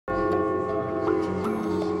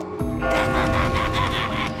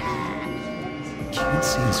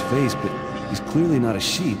can't see his face, but he's clearly not a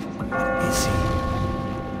sheep. What is he?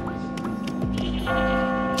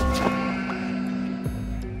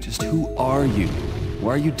 Just who are you?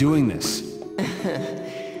 Why are you doing this?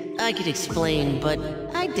 I could explain, but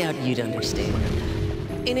I doubt you'd understand.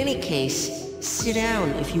 In any case, sit down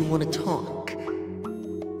if you want to talk.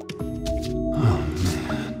 Oh,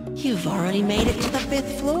 man. You've already made it to the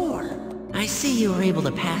 5th floor. I see you were able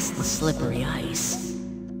to pass the slippery ice.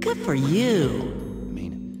 Good for you. I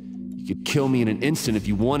mean, you could kill me in an instant if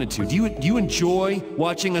you wanted to. Do you enjoy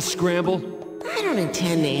watching us scramble? I don't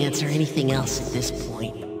intend to answer anything else at this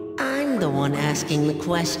point. I'm the one asking the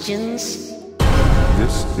questions.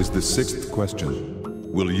 This is the 6th question.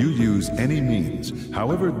 Will you use any means,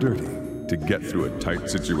 however dirty, to get through a tight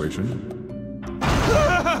situation?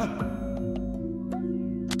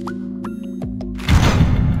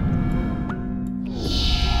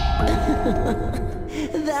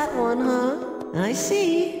 That one, huh? I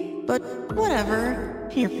see. But whatever.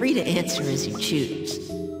 You're free to answer as you choose.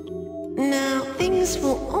 Now, things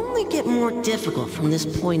will only get more difficult from this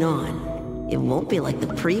point on. It won't be like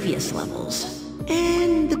the previous levels.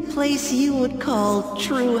 And the place you would call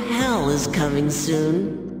true hell is coming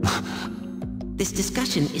soon. This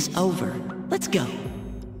discussion is over. Let's go.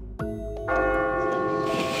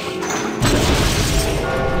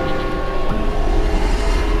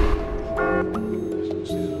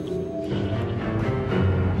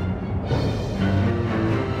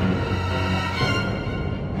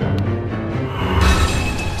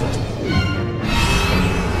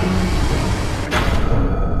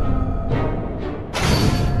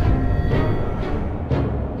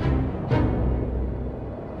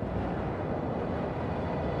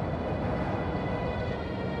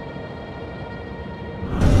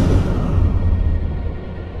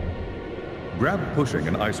 Grab pushing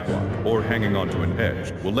an ice block or hanging onto an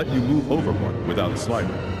edge will let you move over one without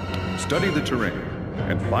sliding. Study the terrain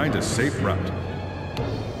and find a safe route.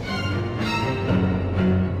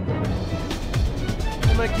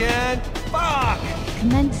 Him again? Fuck!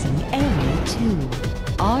 Commencing Area 2.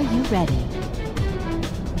 Are you ready?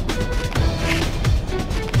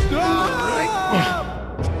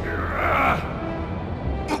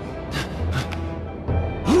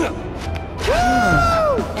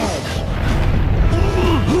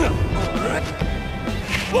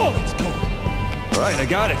 Let's go. All right, I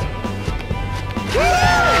got it.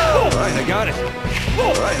 All right, I got it.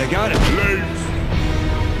 All right, I got it. All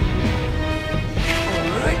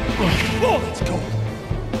right. Let's go. Let's go.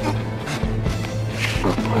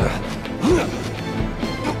 All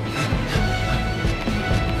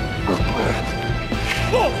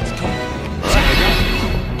right, I got it.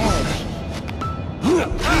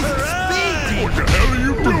 What the hell are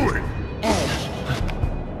you doing?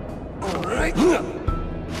 All right.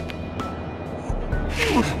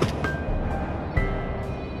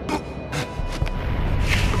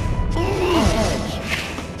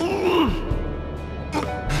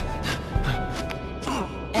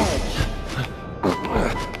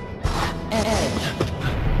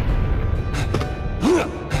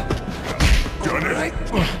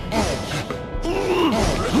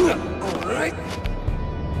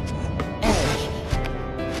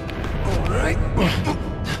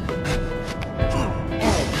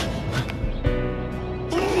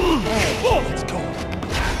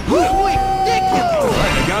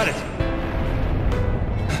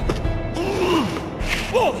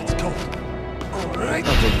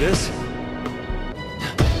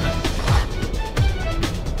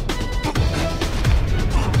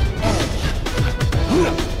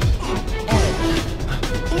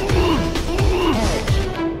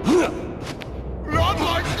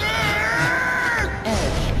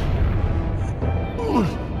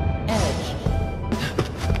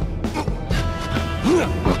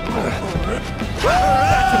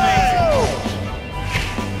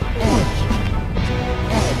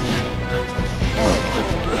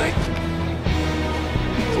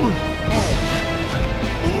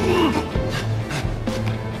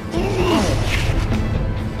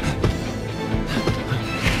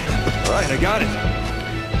 I got it.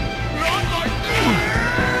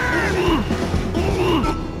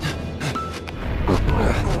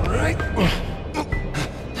 All right.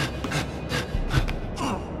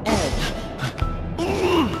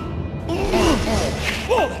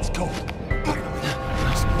 Whoa, let's go. All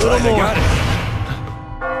right, I got it.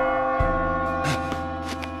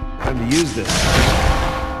 Time to use this.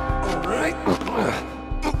 All right.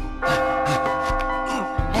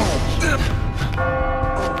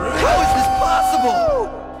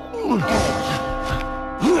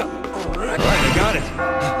 Alright, I got it.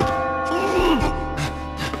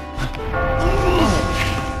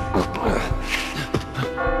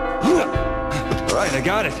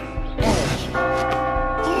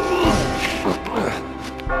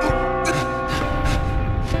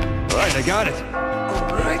 I got it. All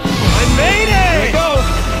right. I made it! Here we go!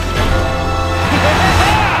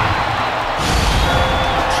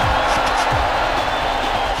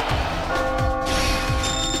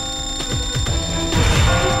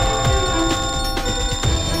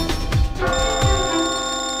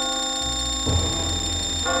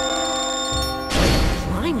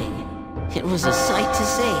 Climbing. It was a sight to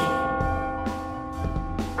see.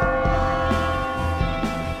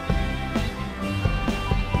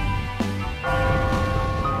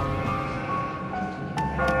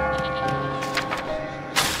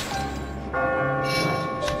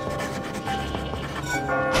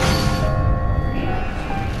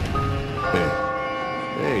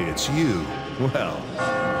 It's you. Well,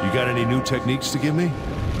 you got any new techniques to give me?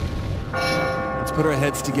 Let's put our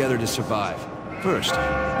heads together to survive. First,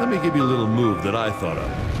 let me give you a little move that I thought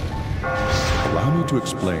of. Allow me to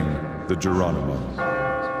explain the Geronimo.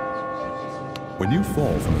 When you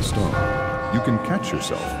fall from a stone, you can catch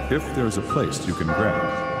yourself if there's a place you can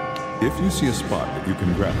grab. If you see a spot that you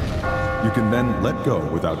can grab, you can then let go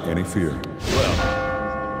without any fear.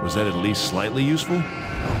 Well, was that at least slightly useful?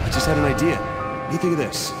 Oh, I just had an idea. What do you think of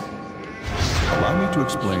this? Allow me to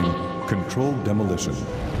explain controlled demolition.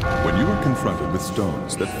 When you are confronted with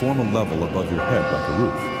stones that form a level above your head like a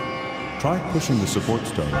roof, try pushing the support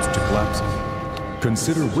stones to collapse it.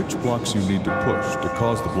 Consider which blocks you need to push to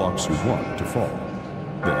cause the blocks you want to fall.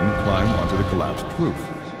 Then climb onto the collapsed roof.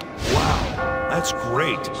 Wow, that's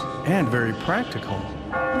great. And very practical.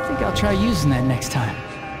 I think I'll try using that next time.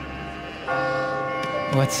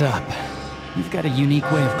 What's up? You've got a unique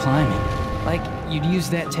way of climbing. Like, you'd use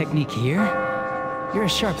that technique here? You're a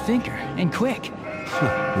sharp thinker, and quick.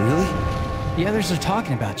 Really? The others are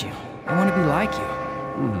talking about you. They want to be like you.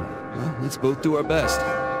 Well, let's both do our best.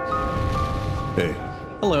 Hey.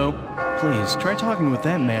 Hello. Please, try talking with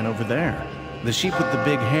that man over there. The sheep with the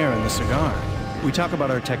big hair and the cigar. We talk about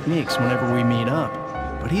our techniques whenever we meet up.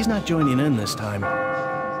 But he's not joining in this time.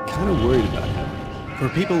 Kind of worried about him. For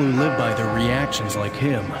people who live by their reactions like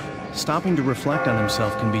him, stopping to reflect on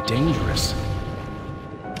himself can be dangerous.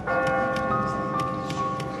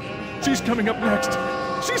 She's coming up next.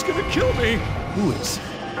 She's gonna kill me. Who is?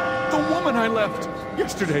 The woman I left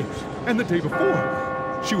yesterday and the day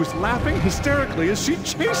before. She was laughing hysterically as she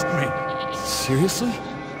chased me. Seriously?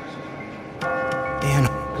 Anna,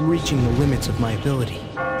 I'm reaching the limits of my ability.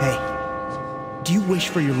 Hey, do you wish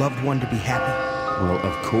for your loved one to be happy? Well,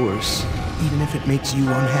 of course. Even if it makes you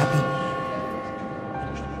unhappy?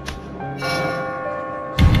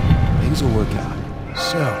 Things will work out.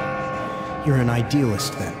 So, you're an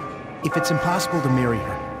idealist then. If it's impossible to marry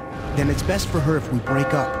her, then it's best for her if we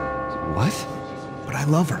break up. What? But I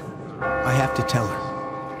love her. I have to tell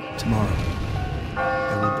her. Tomorrow,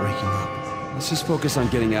 that we're breaking up. Let's just focus on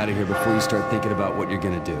getting out of here before you start thinking about what you're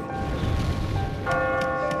gonna do.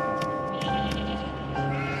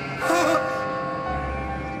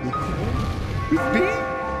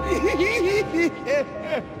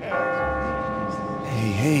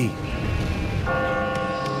 Hey.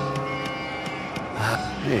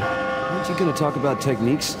 Hey, aren't you gonna talk about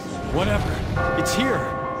techniques? Whatever. It's here.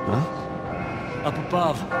 Huh? Up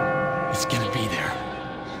above. It's gonna be there.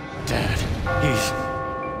 Dad,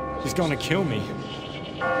 he's gonna kill me.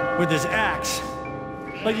 With his axe.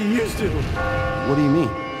 Like he used to. What do you mean?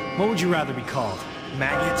 What would you rather be called?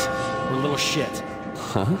 Maggot or little shit?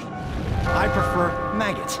 Huh? I prefer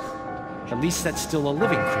maggot. At least that's still a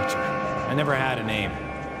living creature. I never had a name.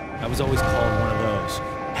 I was always called one of those.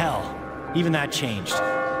 Hell, even that changed.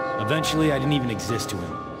 Eventually, I didn't even exist to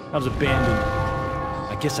him. I was abandoned.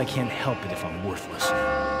 I guess I can't help it if I'm worthless.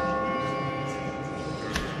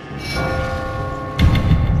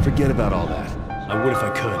 Forget about all that. I would if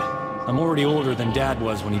I could. I'm already older than Dad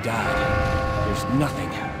was when he died. There's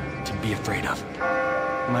nothing to be afraid of.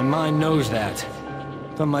 My mind knows that,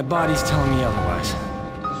 but my body's telling me otherwise.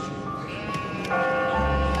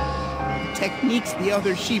 Techniques the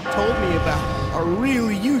other sheep told me about are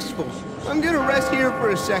really useful. I'm gonna rest here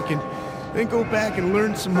for a second, then go back and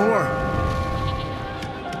learn some more.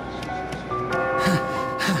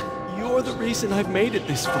 You're the reason I've made it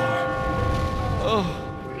this far. Oh,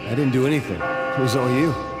 I didn't do anything. It was all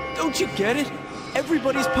you. don't you get it?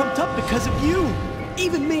 Everybody's pumped up because of you.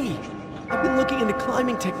 Even me. I've been looking into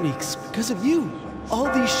climbing techniques because of you. All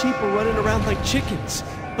these sheep are running around like chickens.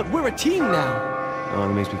 But we're a team now. Oh,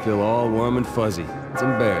 it makes me feel all warm and fuzzy. It's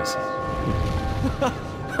embarrassing.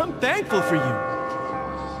 I'm thankful for you.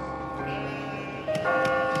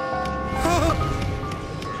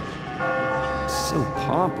 So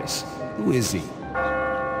pompous. Who is he?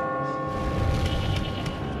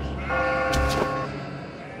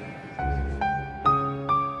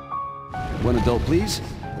 One adult, please.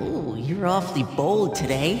 Ooh, you're awfully bold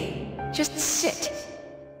today. Just sit.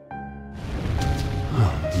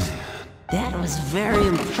 That was very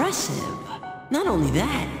impressive. Not only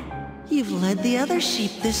that, you've led the other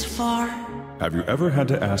sheep this far. Have you ever had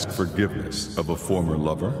to ask forgiveness of a former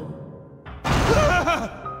lover?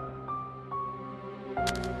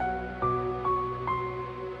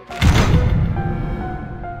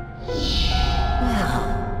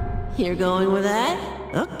 Well, you're going with that?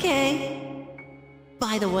 Okay.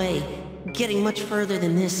 By the way, getting much further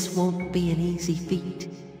than this won't be an easy feat.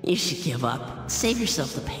 You should give up. Save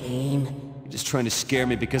yourself the pain. You're just trying to scare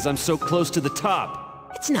me because I'm so close to the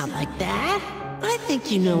top. It's not like that. I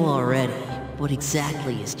think you know already what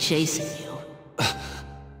exactly is chasing you.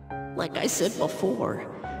 Like I said before,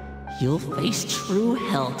 you'll face true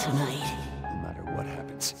hell tonight. No matter what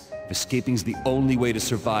happens, if escaping's the only way to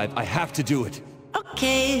survive, I have to do it.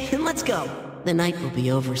 Okay, then let's go. The night will be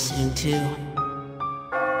over soon, too.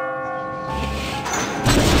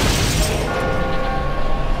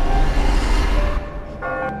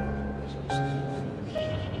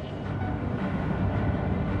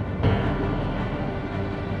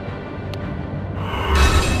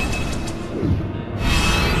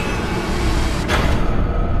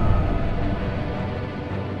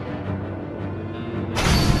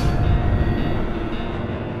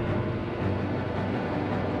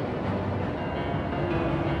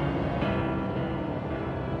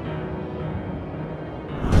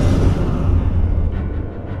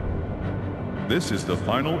 This is the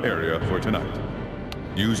final area for tonight.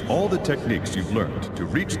 Use all the techniques you've learned to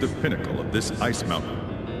reach the pinnacle of this ice mountain.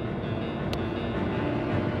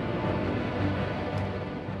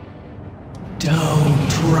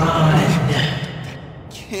 Don't run.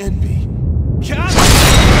 Can't be. Cat!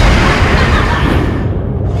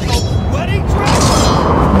 A wedding dress?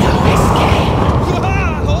 No escape.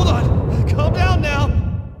 Ah, hold on. Calm down now.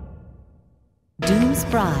 Doom's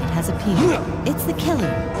bride has appeared. It's the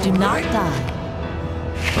killer. Do not die.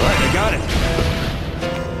 All right, I got it.